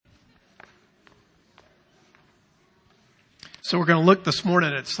So we're going to look this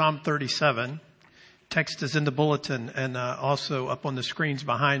morning at Psalm 37. Text is in the bulletin and also up on the screens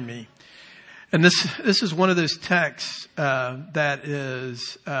behind me. And this is one of those texts that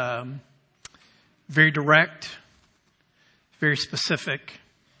is very direct, very specific,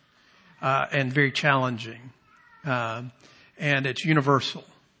 and very challenging. And it's universal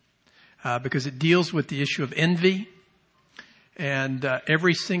because it deals with the issue of envy. And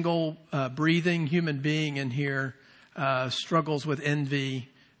every single breathing human being in here struggles with envy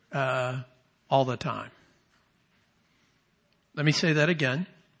all the time. Let me say that again.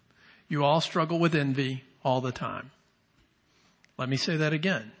 You all struggle with envy all the time. Let me say that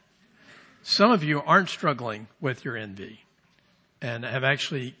again. Some of you aren't struggling with your envy and have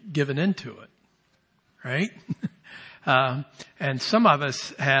actually given into it, right? And some of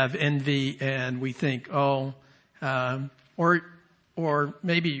us have envy and we think, or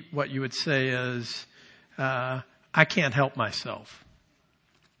maybe what you would say is, I can't help myself.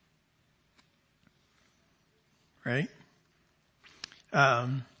 Right?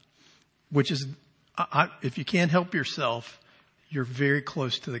 Which is, if you can't help yourself, you're very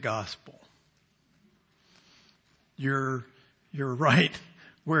close to the gospel. You're right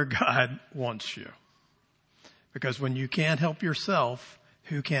where God wants you. Because when you can't help yourself,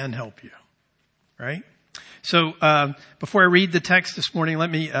 who can help you? Right? So, before I read the text this morning,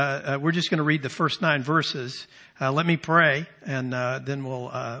 we're just going to read the first 9 verses. Let me pray and, then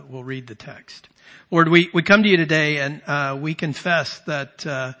we'll read the text. Lord, we come to you today and, we confess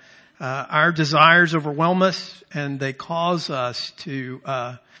that, our desires overwhelm us and they cause us to,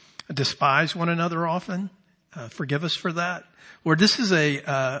 despise one another often. Forgive us for that. Lord, this is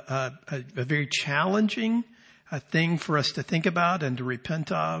a very challenging, thing for us to think about and to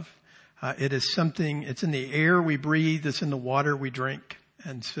repent of. It is something, it's in the air we breathe, it's in the water we drink.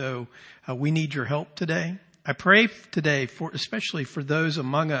 And so we need your help today. I pray today especially for those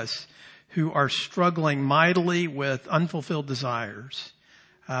among us who are struggling mightily with unfulfilled desires,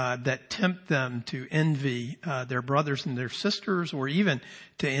 that tempt them to envy, their brothers and their sisters, or even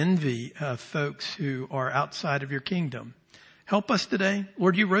to envy, folks who are outside of your kingdom. Help us today.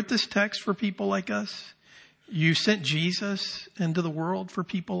 Lord, you wrote this text for people like us. You sent Jesus into the world for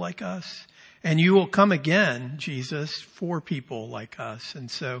people like us. And you will come again, Jesus, for people like us. And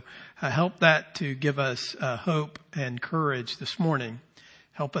so help that to give us hope and courage this morning.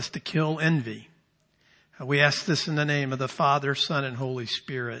 Help us to kill envy. We ask this in the name of the Father, Son, and Holy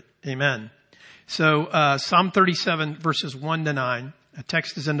Spirit. Amen. So Psalm 37, verses 1 to 9. A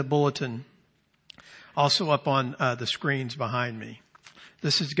text is in the bulletin. Also up on the screens behind me.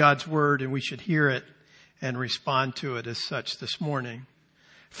 This is God's word, and we should hear it and respond to it as such this morning.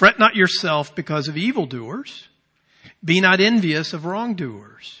 Fret not yourself because of evildoers. Be not envious of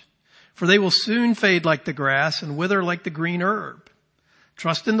wrongdoers, for they will soon fade like the grass and wither like the green herb.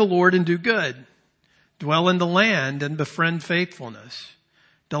 Trust in the Lord and do good. Dwell in the land and befriend faithfulness.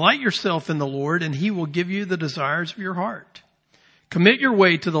 Delight yourself in the Lord, and he will give you the desires of your heart. Commit your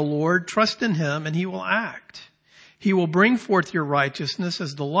way to the Lord, trust in him, and he will act. He will bring forth your righteousness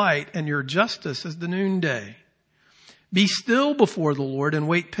as the light and your justice as the noonday. Be still before the Lord and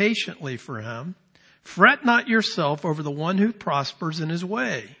wait patiently for him. Fret not yourself over the one who prospers in his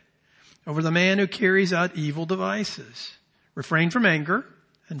way, over the man who carries out evil devices. Refrain from anger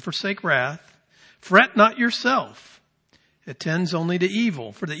and forsake wrath. Fret not yourself. It tends only to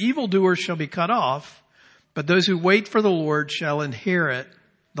evil, for the evildoer shall be cut off, but those who wait for the Lord shall inherit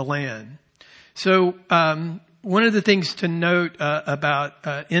the land. So, one of the things to note about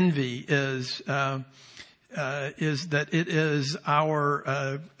envy is that it is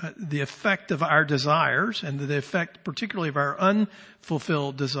the effect of our desires and the effect particularly of our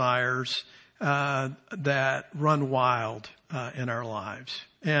unfulfilled desires that run wild in our lives.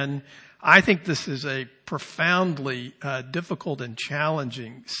 And I think this is a profoundly difficult and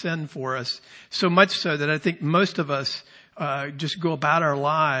challenging sin for us, so much so that I think most of us just go about our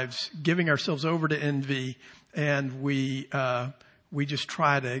lives giving ourselves over to envy. And we just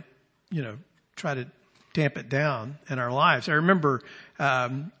try to tamp it down in our lives. I remember,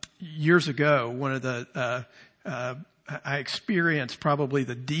 years ago, I experienced probably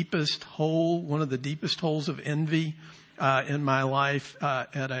one of the deepest holes of envy, in my life,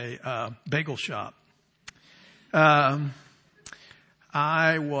 at a bagel shop. I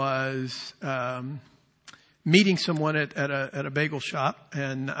was, meeting someone at a bagel shop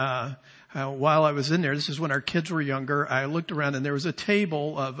and, while I was in there, this is when our kids were younger, I looked around and there was a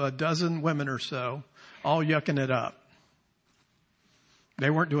table of a dozen women or so, all yucking it up. They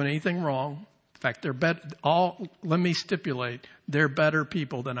weren't doing anything wrong. In fact, let me stipulate, they're better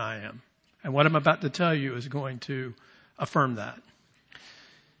people than I am. And what I'm about to tell you is going to affirm that.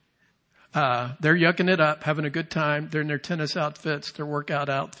 They're yucking it up, having a good time. They're in their tennis outfits, their workout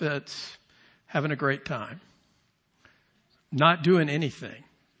outfits, having a great time. Not doing anything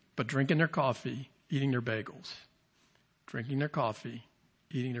but drinking their coffee, eating their bagels. Drinking their coffee,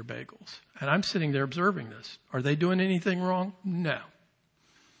 eating their bagels. And I'm sitting there observing this. Are they doing anything wrong? No.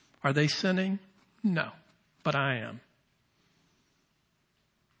 Are they sinning? No. But I am.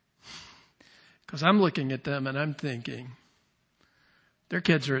 Because I'm looking at them and I'm thinking, their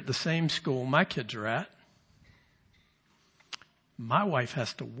kids are at the same school my kids are at. My wife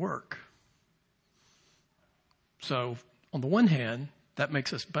has to work. So, on the one hand, that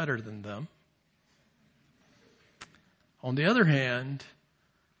makes us better than them. On the other hand,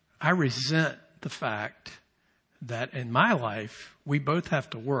 I resent the fact that in my life, we both have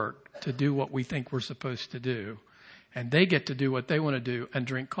to work to do what we think we're supposed to do. And they get to do what they want to do and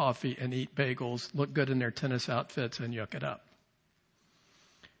drink coffee and eat bagels, look good in their tennis outfits and yuck it up.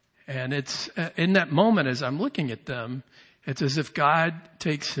 And it's in that moment as I'm looking at them, it's as if God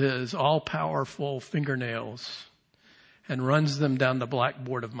takes his all-powerful fingernails and runs them down the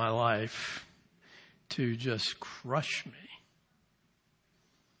blackboard of my life to just crush me.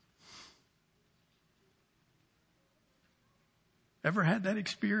 Ever had that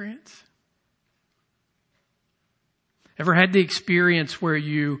experience? Ever had the experience where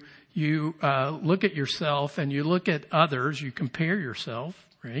you look at yourself and you look at others, you compare yourself,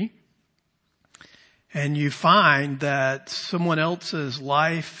 right? And you find that someone else's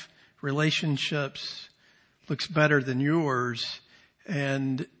life, relationships looks better than yours,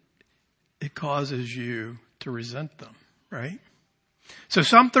 and it causes you to resent them, right? So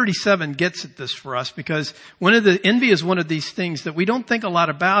Psalm 37 gets at this for us because envy is one of these things that we don't think a lot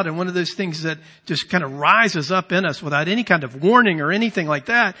about, and one of those things that just kind of rises up in us without any kind of warning or anything like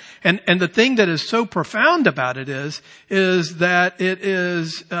that. And the thing that is so profound about it is that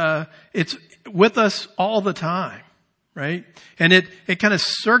it's with us all the time. Right? And it kind of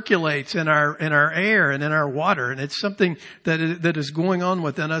circulates in our air and in our water. And it's something that is going on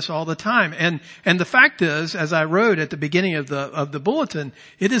within us all the time. And the fact is, as I wrote at the beginning of the bulletin,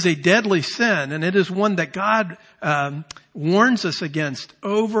 it is a deadly sin, and it is one that God warns us against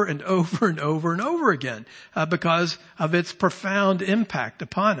over and over and over and over again, because of its profound impact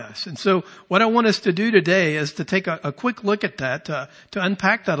upon us. And so what I want us to do today is to take a quick look at that, to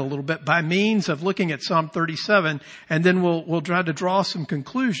unpack that a little bit by means of looking at Psalm 37, and then we'll try to draw some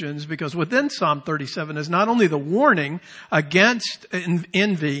conclusions, because within Psalm 37 is not only the warning against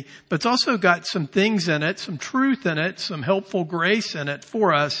envy, but it's also got some things in it, some truth in it, some helpful grace in it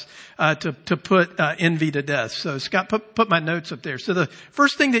for us to put envy to death. So Scott, put my notes up there. So the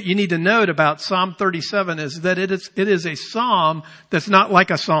first thing that you need to note about Psalm 37 is that it is a psalm that's not like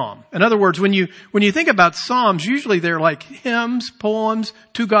a psalm. In other words, when you think about psalms, usually they're like hymns, poems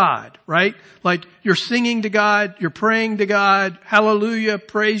to God, right? Like you're singing to God, you're praying to God, hallelujah,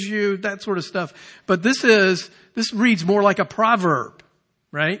 praise you, that sort of stuff. But this reads more like a proverb,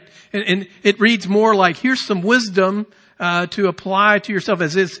 right? And it reads more like, here's some wisdom to apply to yourself,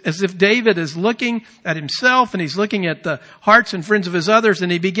 as if David is looking at himself and he's looking at the hearts and friends of his others,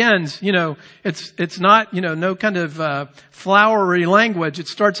 and he begins, it's not, no kind of flowery language. It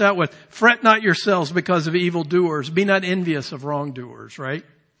starts out with, fret not yourselves because of evildoers, be not envious of wrongdoers, right?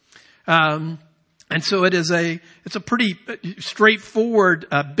 And so it's a pretty straightforward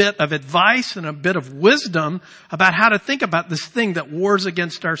bit of advice and a bit of wisdom about how to think about this thing that wars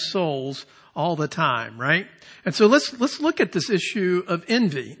against our souls all the time, right? And so let's look at this issue of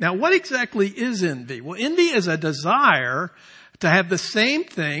envy. Now, what exactly is envy? Well, envy is a desire to have the same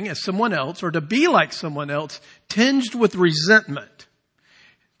thing as someone else, or to be like someone else, tinged with resentment.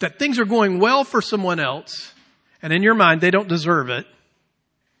 That things are going well for someone else, and in your mind, they don't deserve it.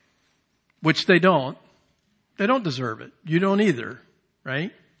 Which they don't. They don't deserve it. You don't either,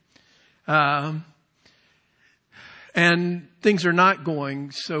 right? And things are not going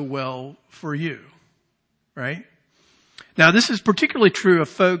so well for you, right? Now, this is particularly true of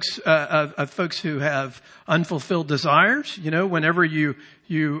folks who have unfulfilled desires. Whenever you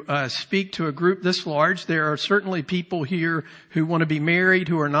speak to a group this large, there are certainly people here who want to be married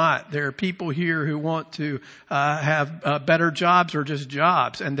who are not. There are people here who want to have better jobs or just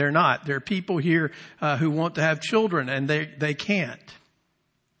jobs, and they're not. There are people here who want to have children, and they can't.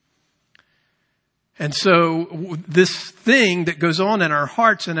 And so this thing that goes on in our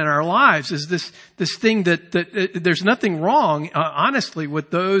hearts and in our lives is this thing that there's nothing wrong, honestly, with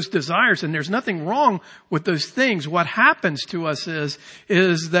those desires, and there's nothing wrong with those things. What happens to us is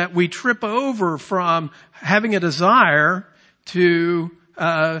that we trip over from having a desire to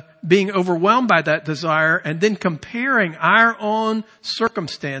being overwhelmed by that desire and then comparing our own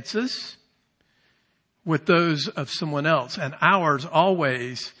circumstances with those of someone else. And ours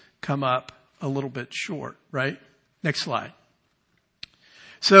always come up a little bit short, right? Next slide.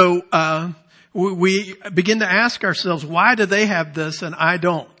 So, we begin to ask ourselves, why do they have this and I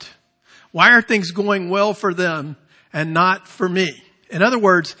don't? Why are things going well for them and not for me? In other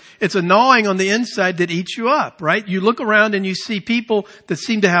words, it's a gnawing on the inside that eats you up, right? You look around and you see people that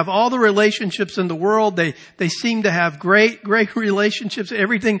seem to have all the relationships in the world. They seem to have great relationships,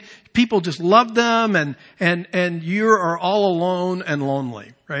 everything. People just love them and you are all alone and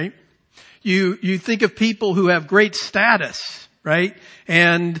lonely, right? You think of people who have great status, right?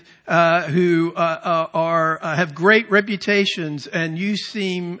 And who have great reputations, and you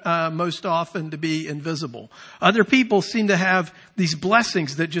seem most often to be invisible. Other people seem to have these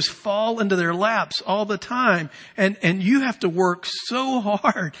blessings that just fall into their laps all the time, and you have to work so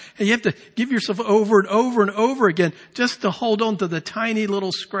hard, and you have to give yourself over and over and over again just to hold on to the tiny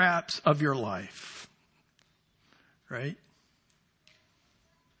little scraps of your life, right?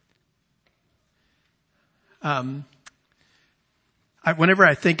 Whenever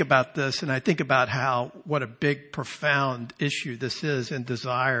I think about this, and I think about what a big, profound issue this is in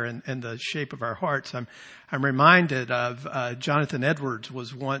desire and the shape of our hearts, I'm reminded of Jonathan Edwards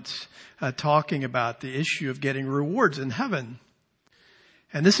was once talking about the issue of getting rewards in heaven.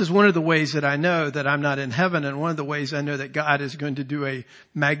 And this is one of the ways that I know that I'm not in heaven, and one of the ways I know that God is going to do a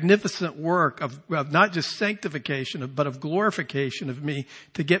magnificent work of not just sanctification, but of glorification of me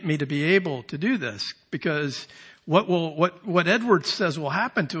to get me to be able to do this. Because what Edwards says will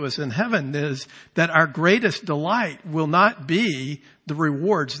happen to us in heaven is that our greatest delight will not be the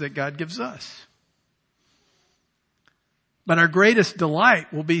rewards that God gives us. But our greatest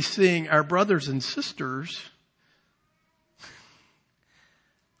delight will be seeing our brothers and sisters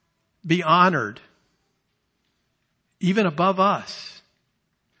be honored, even above us.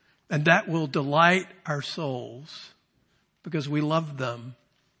 And that will delight our souls because we love them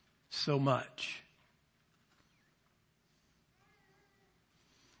so much.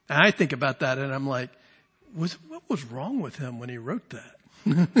 And I think about that and I'm like, what was wrong with him when he wrote that?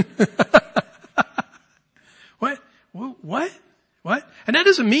 What? And that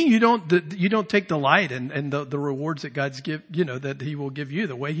doesn't mean you don't take delight in the rewards that God's give, that He will give you,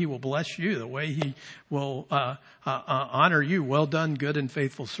 the way He will bless you, the way He will honor you. Well done, good and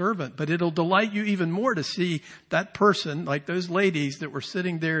faithful servant. But it'll delight you even more to see that person, like those ladies that were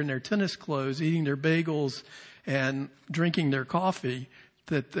sitting there in their tennis clothes, eating their bagels and drinking their coffee,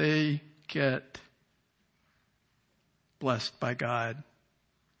 that they get blessed by God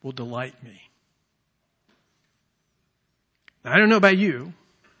will delight me. Now, I don't know about you,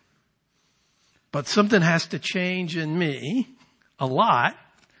 but something has to change in me a lot.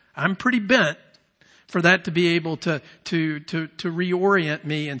 I'm pretty bent for that to be able to reorient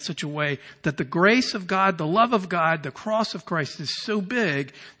me in such a way that the grace of God, the love of God, the cross of Christ is so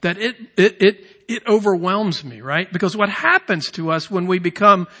big that it overwhelms me, right? Because what happens to us when we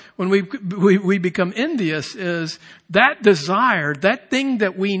become envious is that desire, that thing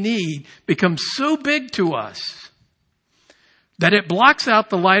that we need becomes so big to us that it blocks out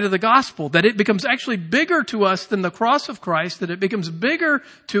the light of the gospel, that it becomes actually bigger to us than the cross of Christ, that it becomes bigger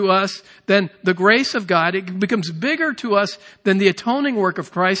to us than the grace of God. It becomes bigger to us than the atoning work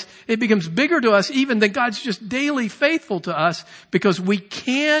of Christ. It becomes bigger to us even than God's just daily faithful to us, because we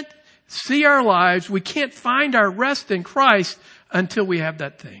can't see our lives, we can't find our rest in Christ until we have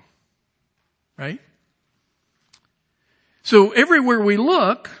that thing. Right? So everywhere we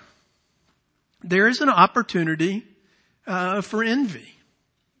look, there is an opportunity for envy,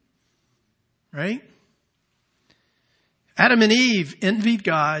 right? Adam and Eve envied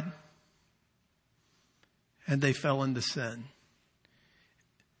God and they fell into sin.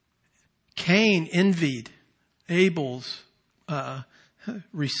 Cain envied Abel's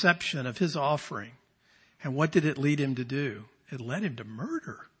reception of his offering. And what did it lead him to do? It led him to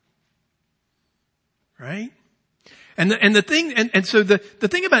murder, right? And the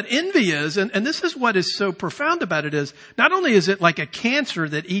thing about envy is, and this is what is so profound about it, is not only is it like a cancer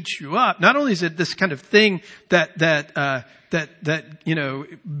that eats you up, not only is it this kind of thing that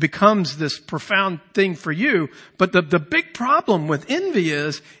becomes this profound thing for you, but the big problem with envy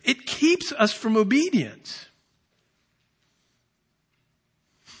is it keeps us from obedience.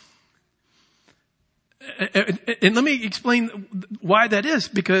 And let me explain why that is,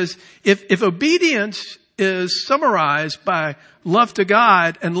 because if obedience is summarized by love to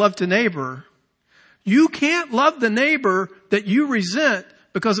God and love to neighbor, you can't love the neighbor that you resent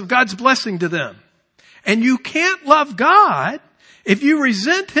because of God's blessing to them. And you can't love God if you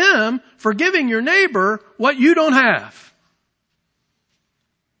resent him for giving your neighbor what you don't have.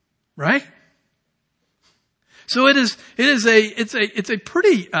 Right? So it's a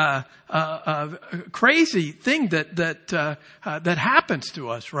pretty, crazy thing that happens to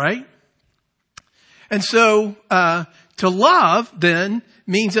us, right? And so, to love then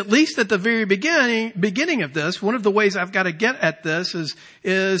means, at least at the very beginning of this, one of the ways I've got to get at this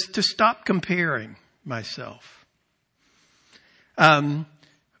is to stop comparing myself. One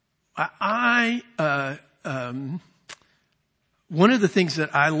of the things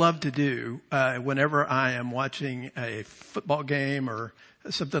that I love to do, whenever I am watching a football game or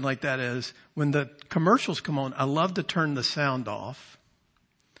something like that, is when the commercials come on, I love to turn the sound off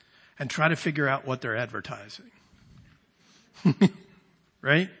and try to figure out what they're advertising.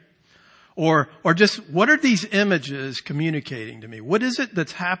 Right? Or just, what are these images communicating to me? What is it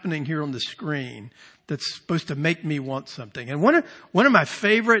that's happening here on the screen that's supposed to make me want something? And one of my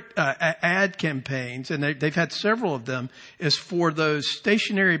favorite ad campaigns, and they've had several of them, is for those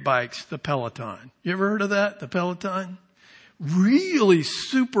stationary bikes, the Peloton. You ever heard of that? The Peloton? Really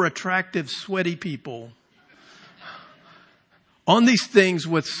super attractive, sweaty people on these things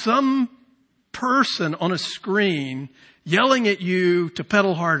with some person on a screen yelling at you to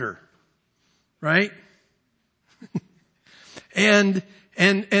pedal harder. Right? and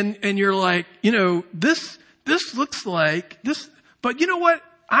you're like, this looks like this, but you know what?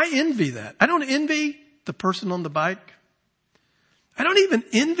 I envy that. I don't envy the person on the bike. I don't even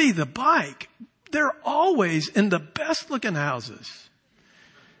envy the bike. They're always in the best looking houses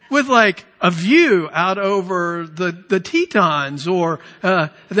with like a view out over the Tetons, or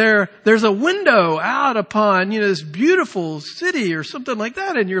there's a window out upon, this beautiful city or something like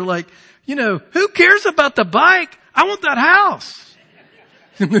that. And you're like, who cares about the bike? I want that house.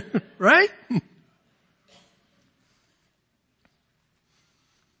 Right?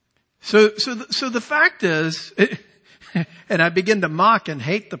 So the fact is, and I begin to mock and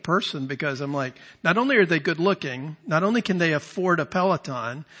hate the person, because I'm like, not only are they good looking, not only can they afford a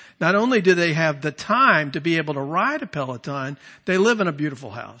Peloton, not only do they have the time to be able to ride a Peloton, they live in a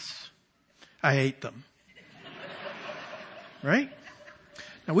beautiful house. I hate them. Right?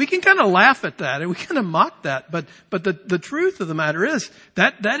 Now we can kind of laugh at that and we kind of mock that, but the truth of the matter is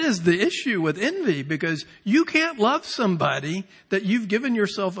that is the issue with envy, because you can't love somebody that you've given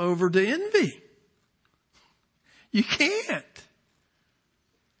yourself over to envy. You can't.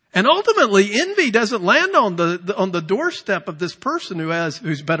 And ultimately, envy doesn't land on the doorstep of this person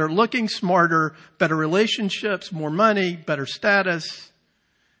who's better looking, smarter, better relationships, more money, better status.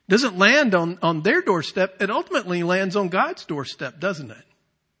 It doesn't land on their doorstep. It ultimately lands on God's doorstep, doesn't it?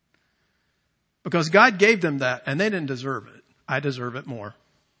 Because God gave them that and they didn't deserve it. I deserve it more.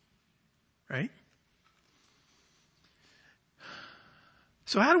 Right?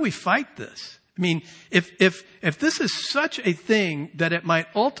 So how do we fight this? I mean, if this is such a thing that it might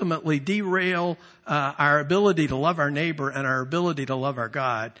ultimately derail our ability to love our neighbor and our ability to love our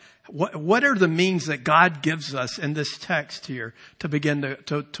God, what are the means that God gives us in this text here to begin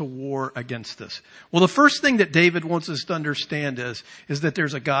to war against this? Well, the first thing that David wants us to understand is that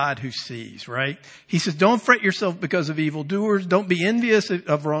there's a God who sees, right? He says, don't fret yourself because of evildoers. Don't be envious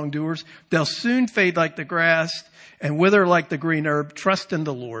of wrongdoers. They'll soon fade like the grass and wither like the green herb. Trust in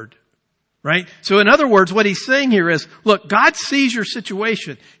the Lord. Right? So in other words, what he's saying here is, look, God sees your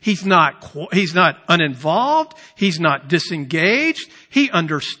situation. He's not uninvolved. He's not disengaged. He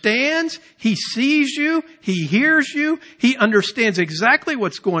understands. He sees you. He hears you. He understands exactly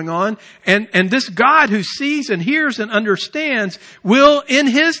what's going on. And this God who sees and hears and understands will, in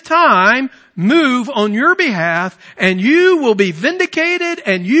his time, move on your behalf, and you will be vindicated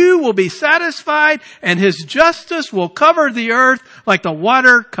and you will be satisfied, and his justice will cover the earth like the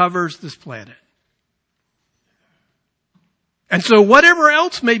water covers this planet. And so whatever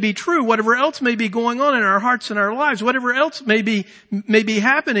else may be true, whatever else may be going on in our hearts and our lives, whatever else may be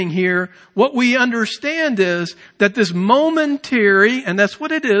happening here, what we understand is that this momentary, and that's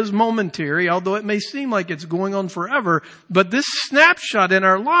what it is, momentary, although it may seem like it's going on forever, but this snapshot in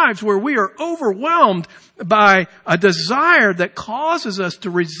our lives where we are overwhelmed by a desire that causes us to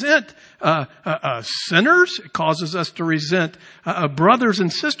resent sinners, it causes us to resent brothers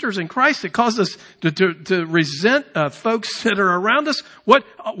and sisters in Christ, it causes us to resent folks that are around us.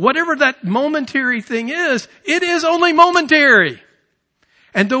 Whatever that momentary thing is, it is only momentary.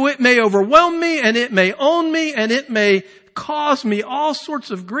 And though it may overwhelm me and it may own me and it may cause me all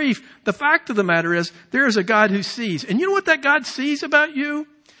sorts of grief, the fact of the matter is there is a God who sees. And you know what that God sees about you?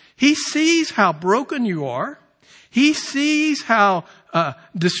 He sees how broken you are. He sees how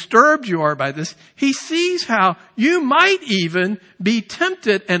disturbed you are by this. He sees how you might even be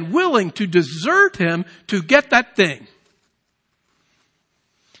tempted and willing to desert him to get that thing.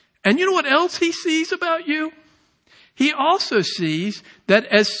 And you know what else he sees about you? He also sees that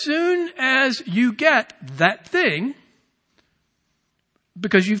as soon as you get that thing,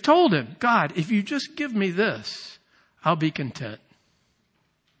 because you've told him, God, if you just give me this, I'll be content.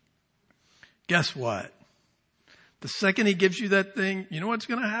 Guess what? The second he gives you that thing, you know what's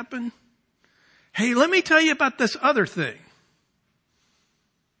going to happen? Hey, let me tell you about this other thing.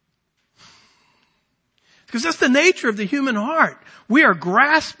 Because that's the nature of the human heart. We are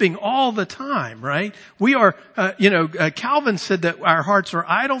grasping all the time, right? We are, Calvin said that our hearts are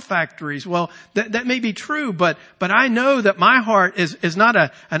idol factories. Well, that may be true, but I know that my heart is not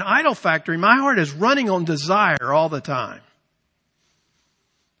an idol factory. My heart is running on desire all the time.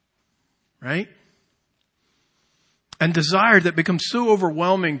 Right? And desire that becomes so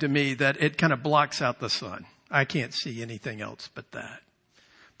overwhelming to me that it kind of blocks out the sun. I can't see anything else but that.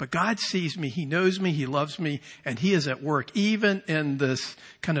 But God sees me, He knows me, He loves me, and He is at work even in this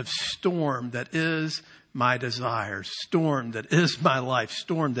kind of storm that is my desires, storm that is my life,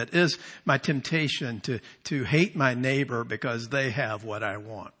 storm that is my temptation to hate my neighbor because they have what I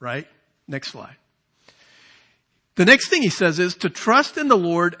want, right? Next slide. The next thing he says is to trust in the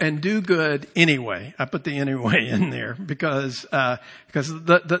Lord and do good anyway. I put the anyway in there because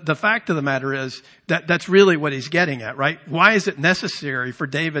the fact of the matter is that that's really what he's getting at, right? Why is it necessary for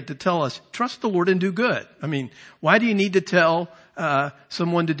David to tell us, trust the Lord and do good? I mean, why do you need to tell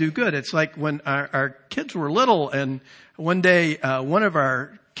someone to do good? It's like when our kids were little and one day one of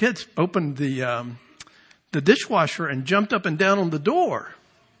our kids opened the dishwasher and jumped up and down on the door.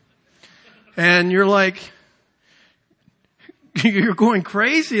 And you're like, you're going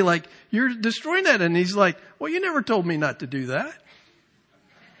crazy, like you're destroying that. And he's like, well, you never told me not to do that.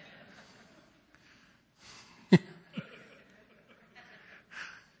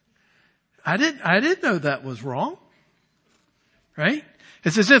 I didn't know that was wrong. Right?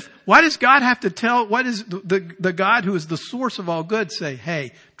 It's as if, why does God have to tell, why does the God who is the source of all good say,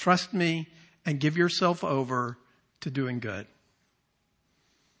 hey, trust me and give yourself over to doing good?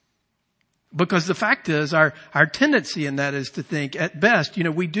 Because the fact is, our tendency in that is to think, at best,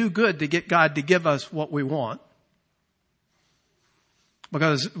 we do good to get God to give us what we want.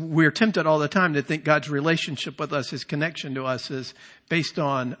 Because we're tempted all the time to think God's relationship with us, His connection to us is based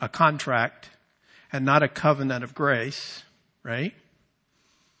on a contract and not a covenant of grace, right?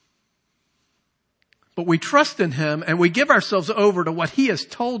 But we trust in Him and we give ourselves over to what He has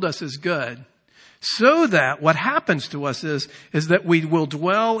told us is good. So that what happens to us is that we will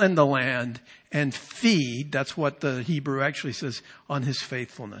dwell in the land and feed, that's what the Hebrew actually says, on His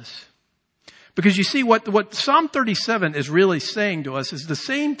faithfulness. Because you see, what Psalm 37 is really saying to us is the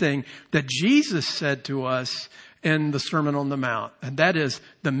same thing that Jesus said to us in the Sermon on the Mount. And that is,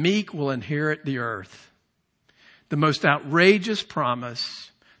 the meek will inherit the earth. The most outrageous promise,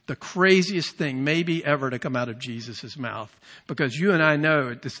 the craziest thing maybe ever to come out of Jesus' mouth. Because you and I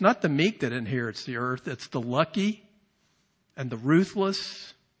know it's not the meek that inherits the earth. It's the lucky and the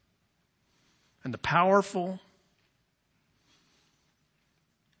ruthless and the powerful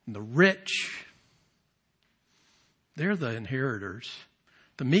and the rich. They're the inheritors.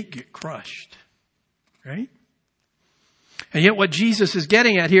 The meek get crushed. Right? And yet what Jesus is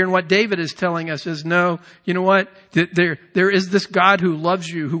getting at here and what David is telling us is, no, you know what? There is this God who loves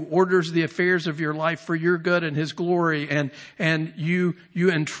you, who orders the affairs of your life for your good and His glory. And you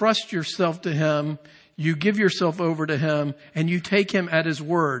entrust yourself to Him. You give yourself over to Him and you take Him at His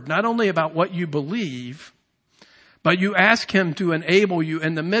word, not only about what you believe, but you ask Him to enable you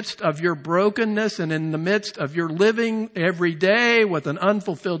in the midst of your brokenness and in the midst of your living every day with an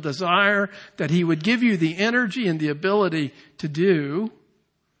unfulfilled desire, that He would give you the energy and the ability to do,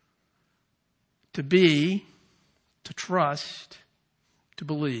 to be, to trust, to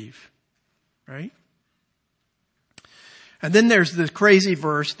believe. Right? And then there's the crazy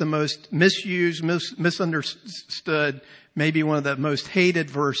verse, the most misused, misunderstood, maybe one of the most hated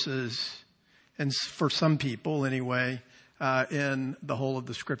verses, and for some people anyway, in the whole of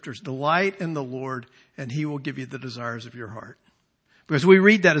the scriptures. Delight in the Lord and He will give you the desires of your heart. Because we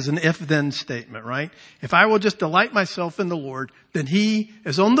read that as an if-then statement, right? If I will just delight myself in the Lord, then He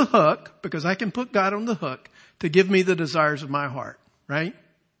is on the hook, because I can put God on the hook to give me the desires of my heart, right?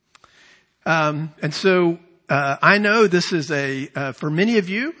 And so I know this is for many of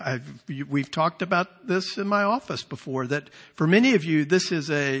you, we've talked about this in my office before, that for many of you, this is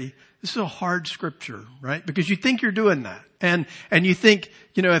a hard scripture, right? Because you think you're doing that. And you think,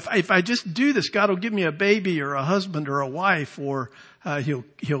 if I just do this, God will give me a baby or a husband or a wife or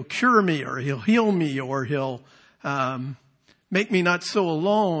he'll cure me, or he'll heal me, or he'll make me not so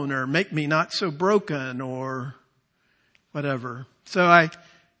alone, or make me not so broken, or whatever. So I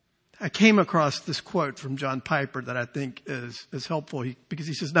came across this quote from John Piper that I think is helpful, because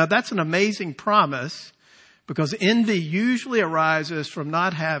he says, now that's an amazing promise, because envy usually arises from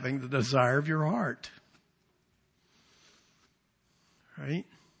not having the desire of your heart. Right?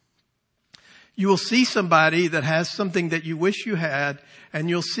 You will see somebody that has something that you wish you had, and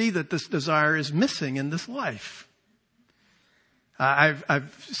you'll see that this desire is missing in this life.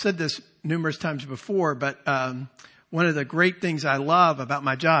 I've said this numerous times before, but one of the great things I love about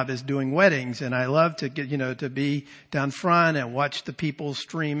my job is doing weddings, and I love to get, to be down front and watch the people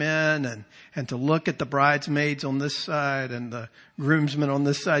stream in, and to look at the bridesmaids on this side and the groomsmen on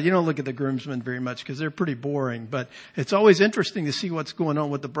this side. You don't look at the groomsmen very much because they're pretty boring, but it's always interesting to see what's going on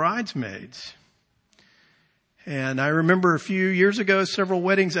with the bridesmaids. And I remember a few years ago, several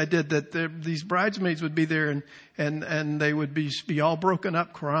weddings I did, that these bridesmaids would be there, and they would be all broken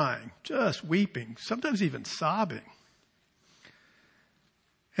up crying, just weeping, sometimes even sobbing.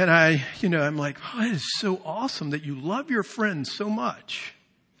 And I'm like, oh, it is so awesome that you love your friends so much,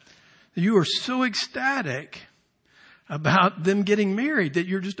 that you are so ecstatic about them getting married that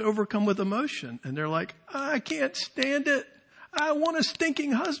you're just overcome with emotion. And they're like, I can't stand it. I want a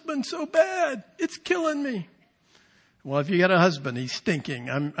stinking husband so bad. It's killing me. Well, if you got a husband, he's stinking.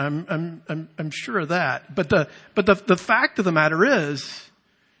 I'm sure of that. But the fact of the matter is,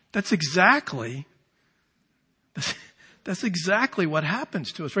 that's exactly what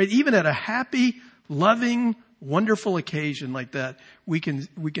happens to us, right? Even at a happy, loving, wonderful occasion like that, we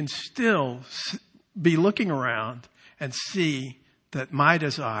can still be looking around and see that my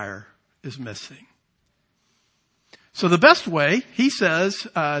desire is missing. So the best way, he says,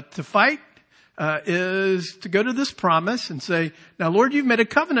 to fight is to go to this promise and say, now, Lord, you've made a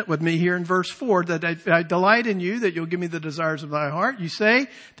covenant with me here in verse 4 that if I delight in you, that you'll give me the desires of my heart. You say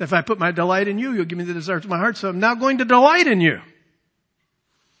that if I put my delight in you, you'll give me the desires of my heart. So I'm now going to delight in you.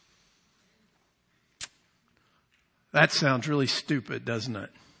 That sounds really stupid, doesn't it?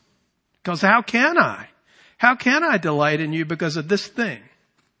 Because how can I? How can I delight in you because of this thing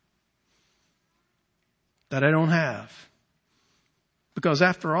that I don't have? Because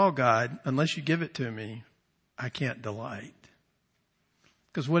after all, God, unless you give it to me, I can't delight.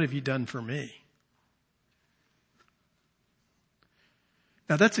 Because what have you done for me?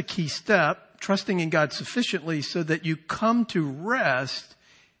 Now that's a key step, trusting in God sufficiently so that you come to rest,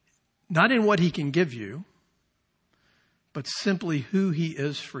 not in what he can give you, but simply who he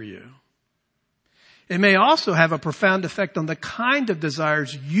is for you. It may also have a profound effect on the kind of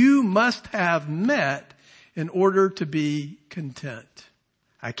desires you must have met in order to be content.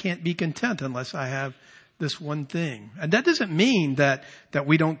 I can't be content unless I have this one thing. And that doesn't mean that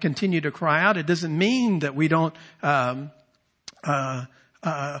we don't continue to cry out. It doesn't mean that we don't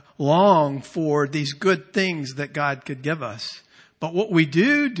long for these good things that God could give us. But what we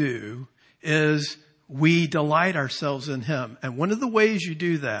do is we delight ourselves in him. And one of the ways you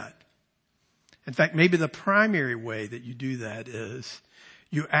do that, in fact, maybe the primary way that you do that, is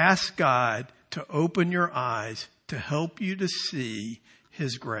you ask God to open your eyes to help you to see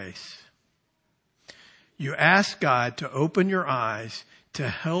his grace. You ask God to open your eyes to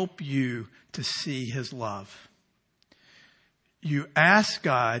help you to see his love. You ask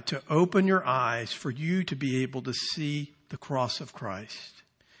God to open your eyes for you to be able to see the cross of Christ,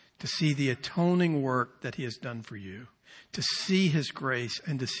 to see the atoning work that he has done for you, to see his grace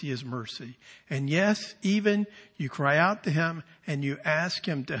and to see his mercy. And yes, even you cry out to him and you ask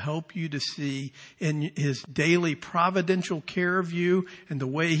him to help you to see in his daily providential care of you and the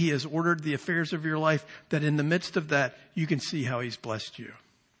way he has ordered the affairs of your life, that in the midst of that, you can see how he's blessed you.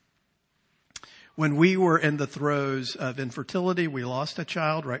 When we were in the throes of infertility, we lost a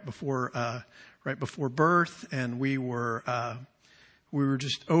child right before birth, and we were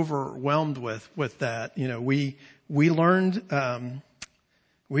just overwhelmed with that. We learned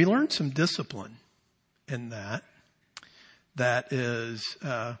some discipline in that. That is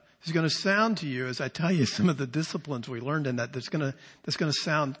going to sound to you, as I tell you some of the disciplines we learned in that. That's going to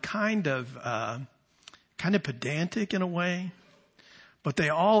sound kind of pedantic in a way, but they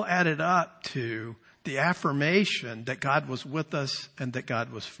all added up to the affirmation that God was with us and that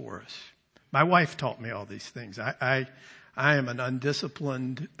God was for us. My wife taught me all these things. I am an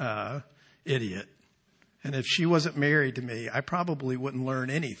undisciplined idiot. And if she wasn't married to me, I probably wouldn't learn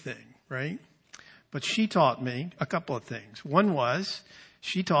anything, right? But she taught me a couple of things. One was,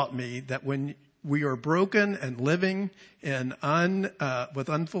 she taught me that when we are broken and living in with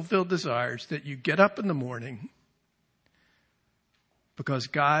unfulfilled desires, that you get up in the morning because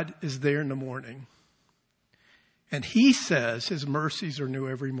God is there in the morning. And he says his mercies are new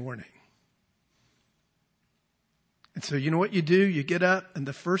every morning. And so you know what you do? You get up, and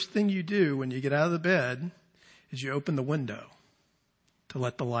the first thing you do when you get out of the bed is you open the window to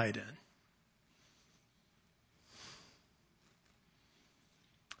let the light in.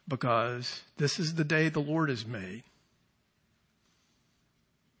 Because this is the day the Lord has made.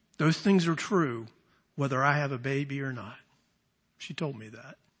 Those things are true whether I have a baby or not. She told me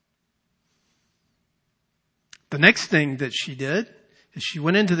that. The next thing that she did is she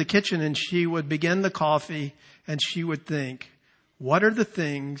went into the kitchen and she would begin the coffee and she would think, what are the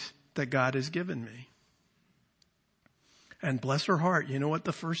things that God has given me? And bless her heart, you know what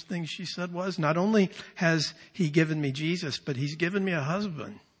the first thing she said was? Not only has he given me Jesus, but he's given me a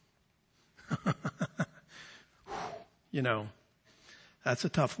husband. You know, that's a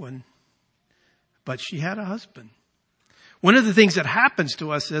tough one. But she had a husband. One of the things that happens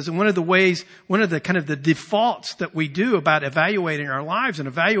to us is, and one of the kind of the defaults that we do about evaluating our lives and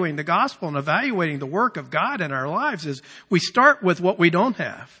evaluating the gospel and evaluating the work of God in our lives is we start with what we don't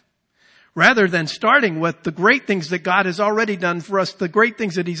have. Rather than starting with the great things that God has already done for us, the great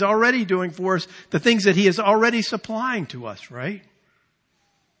things that he's already doing for us, the things that he is already supplying to us, right?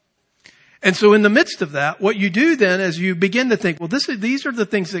 And so in the midst of that, what you do then is you begin to think, well, these are the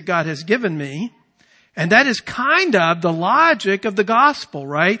things that God has given me. And that is kind of the logic of the gospel,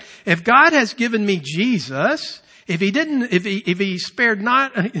 right? If God has given me Jesus, if he didn't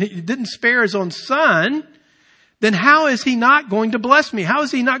spare his own son, then how is he not going to bless me? How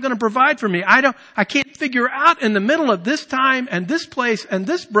is he not going to provide for me? I can't figure out in the middle of this time and this place and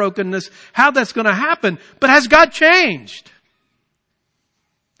this brokenness how that's going to happen. But has God changed?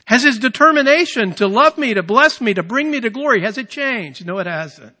 Has his determination to love me, to bless me, to bring me to glory, has it changed? No, it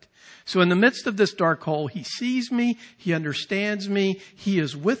hasn't. So in the midst of this dark hole, he sees me, he understands me, he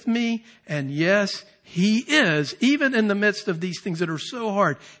is with me, and yes, he is, even in the midst of these things that are so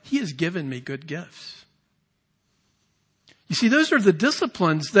hard, he has given me good gifts. You see, those are the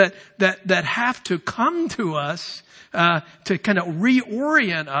disciplines that have to come to us to kind of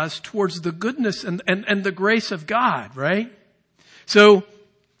reorient us towards the goodness and the grace of God, right? So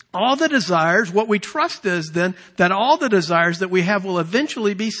all the desires, what we trust is then that all the desires that we have will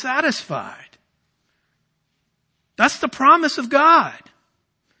eventually be satisfied. That's the promise of God.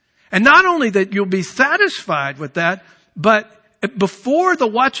 And not only that you'll be satisfied with that, but before the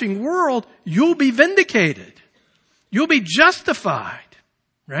watching world, you'll be vindicated. You'll be justified,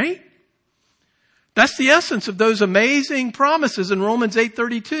 right? That's the essence of those amazing promises in Romans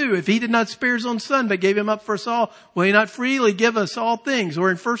 8:32. If he did not spare his own son, but gave him up for us all, will he not freely give us all things? Or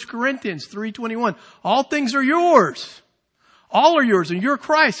in 1 Corinthians 3:21, all things are yours. All are yours, and you're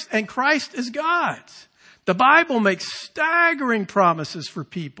Christ, and Christ is God's. The Bible makes staggering promises for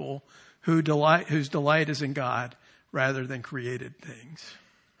people whose delight is in God rather than created things.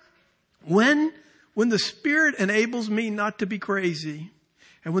 When the Spirit enables me not to be crazy,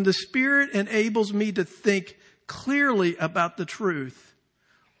 and when the Spirit enables me to think clearly about the truth,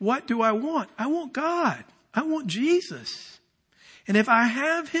 what do I want? I want God. I want Jesus. And if I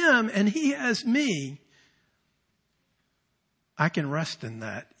have him and he has me, I can rest in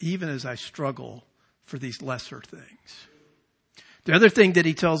that even as I struggle for these lesser things. The other thing that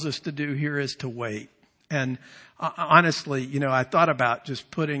he tells us to do here is to wait. And honestly, I thought about just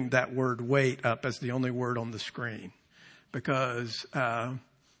putting that word wait up as the only word on the screen because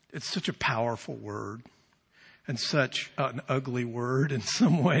it's such a powerful word and such an ugly word in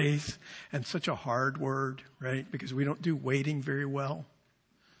some ways and such a hard word, right? Because we don't do waiting very well.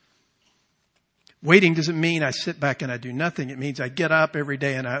 Waiting doesn't mean I sit back and I do nothing. It means I get up every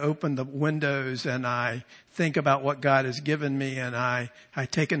day and I open the windows and I think about what God has given me and I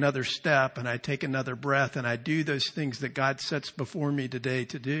take another step and I take another breath and I do those things that God sets before me today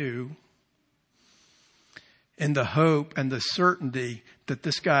to do, in the hope and the certainty that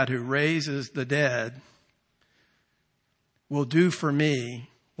this God who raises the dead will do for me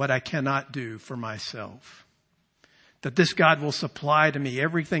what I cannot do for myself. That this God will supply to me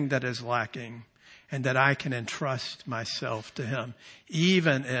everything that is lacking and that I can entrust myself to him,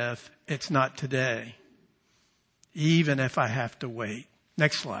 even if it's not today, even if I have to wait.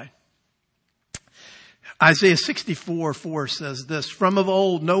 Next slide. Isaiah 64:4 says this, from of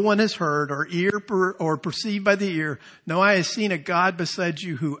old no one has heard or perceived by the ear, no eye has seen a God besides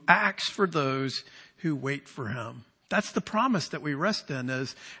you who acts for those who wait for him. That's the promise that we rest in,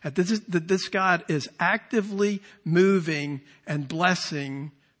 is that this God is actively moving and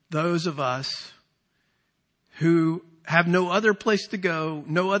blessing those of us who have no other place to go,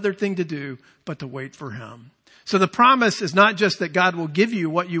 no other thing to do but to wait for him. So the promise is not just that God will give you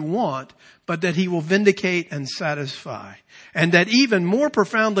what you want, but that he will vindicate and satisfy. And that even more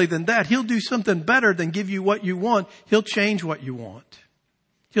profoundly than that, he'll do something better than give you what you want. He'll change what you want.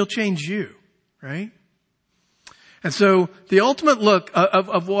 He'll change you, right? And so the ultimate look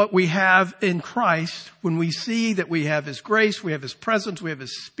of what we have in Christ, when we see that we have his grace, we have his presence, we have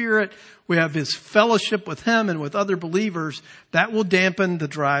his spirit, we have his fellowship with him and with other believers, that will dampen the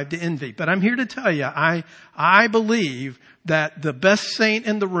drive to envy. But I'm here to tell you, I believe that the best saint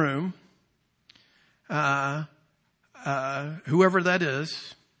in the room, whoever that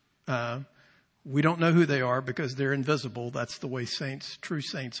is, we don't know who they are because they're invisible. That's the way true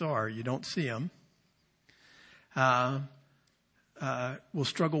saints are. You don't see them. Will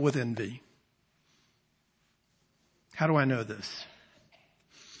struggle with envy. How do I know this?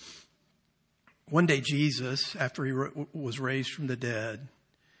 One day Jesus, after he was raised from the dead,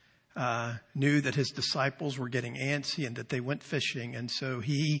 knew that his disciples were getting antsy and that they went fishing. And so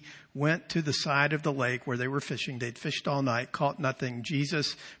he went to the side of the lake where they were fishing. They'd fished all night, caught nothing.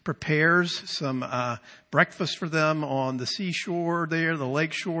 Jesus prepares some breakfast for them on the seashore there, the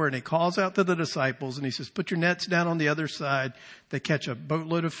lake shore. And he calls out to the disciples and he says, put your nets down on the other side. They catch a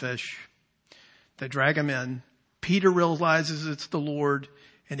boatload of fish. They drag them in. Peter realizes it's the Lord.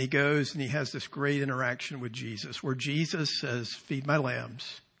 And he goes and he has this great interaction with Jesus where Jesus says, feed my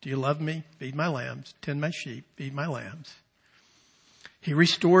lambs. Do you love me? Feed my lambs. Tend my sheep. Feed my lambs. He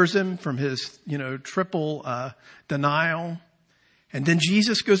restores him from his, triple denial. And then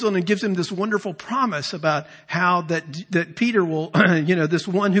Jesus goes on and gives him this wonderful promise about how that Peter will, this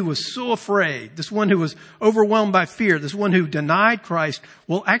one who was so afraid, this one who was overwhelmed by fear, this one who denied Christ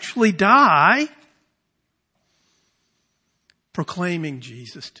will actually die proclaiming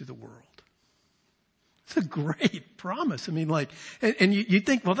Jesus to the world. It's a great promise. I mean, and you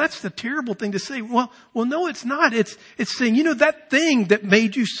think, well, that's the terrible thing to say. Well, no, it's not. It's saying, that thing that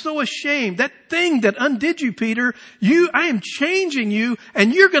made you so ashamed, that thing that undid you, Peter, I am changing you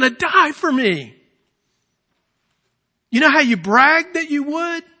and you're going to die for me. You know how you bragged that you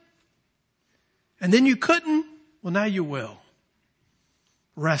would? And then you couldn't? Well, now you will.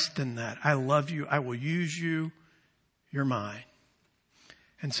 Rest in that. I love you. I will use you. You're mine.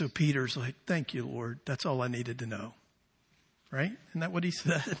 And so Peter's like, thank you, Lord. That's all I needed to know. Right? Isn't that what he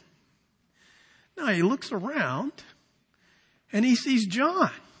said? No, he looks around and he sees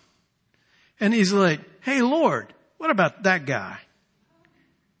John. And he's like, hey, Lord, what about that guy?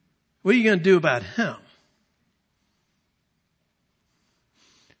 What are you going to do about him?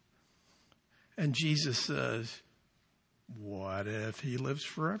 And Jesus says, what if he lives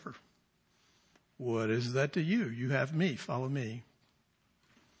forever? What is that to you? You have me. Follow me.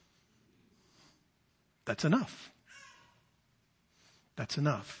 That's enough. That's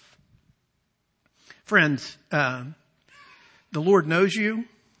enough. Friends, the Lord knows you.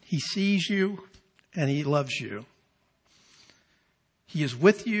 He sees you and he loves you. He is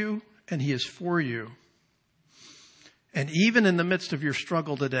with you and he is for you. And even in the midst of your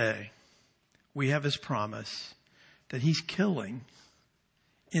struggle today, we have his promise that he's killing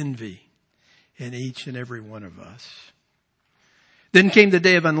envy in each and every one of us. Then came the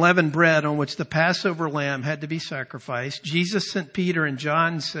day of unleavened bread on which the Passover lamb had to be sacrificed. Jesus sent Peter and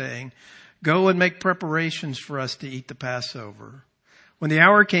John saying, go and make preparations for us to eat the Passover. When the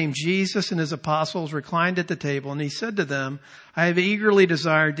hour came, Jesus and his apostles reclined at the table and he said to them, I have eagerly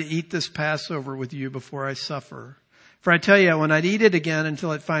desired to eat this Passover with you before I suffer. For I tell you, I will not eat it again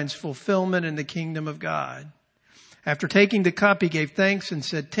until it finds fulfillment in the kingdom of God. After taking the cup, he gave thanks and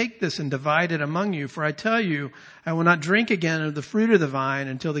said, take this and divide it among you. For I tell you, I will not drink again of the fruit of the vine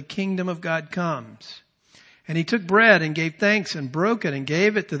until the kingdom of God comes. And he took bread and gave thanks and broke it and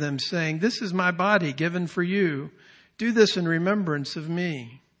gave it to them, saying, this is my body given for you. Do this in remembrance of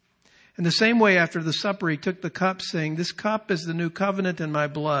me. In the same way, after the supper, he took the cup, saying, this cup is the new covenant in my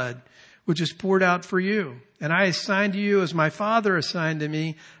blood, which is poured out for you. And I assign to you, as my Father assigned to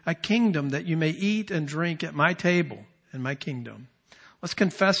me, a kingdom that you may eat and drink at my table in my kingdom. Let's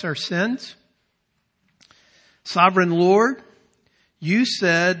confess our sins. Sovereign Lord, you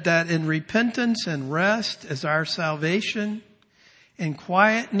said that in repentance and rest is our salvation, in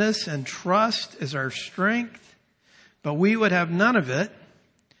quietness and trust is our strength, but we would have none of it.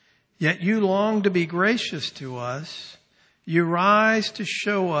 Yet you long to be gracious to us. You rise to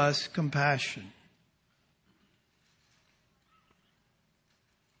show us compassion.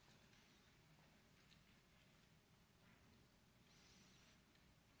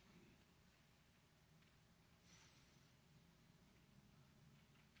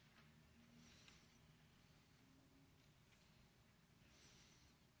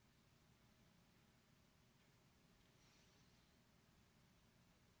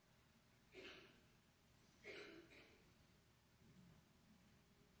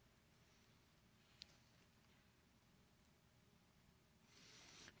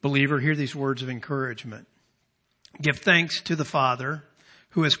 Believer, hear these words of encouragement. Give thanks to the Father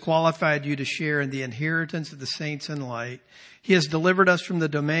who has qualified you to share in the inheritance of the saints in light. He has delivered us from the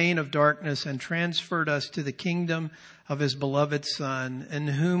domain of darkness and transferred us to the kingdom of his beloved Son, in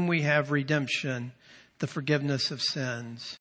whom we have redemption, the forgiveness of sins.